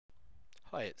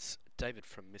Hi, it's David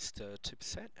from Mr.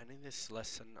 2%, and in this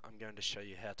lesson I'm going to show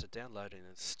you how to download and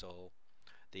install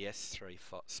the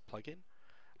S3Fox plugin,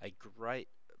 a great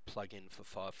plugin for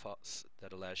Firefox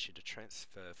that allows you to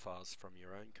transfer files from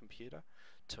your own computer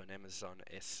to an Amazon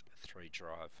S3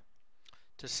 drive.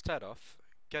 To start off,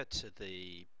 go to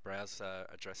the browser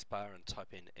address bar and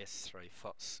type in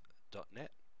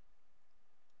S3Fox.net.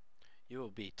 You will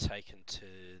be taken to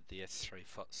the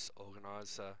S3Fox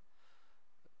organizer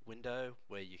window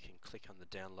where you can click on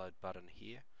the download button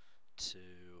here to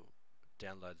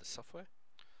download the software.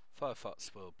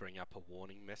 Firefox will bring up a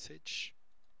warning message.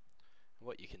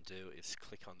 What you can do is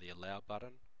click on the allow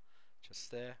button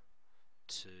just there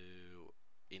to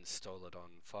install it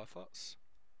on Firefox.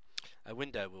 A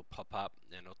window will pop up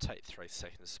and it'll take 3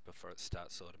 seconds before it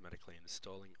starts automatically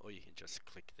installing, or you can just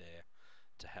click there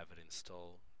to have it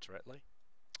install directly.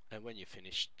 And when you're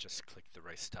finished, just click the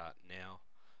restart now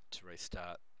to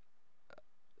restart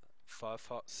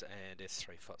Firefox, and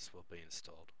S3Fox will be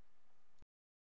installed.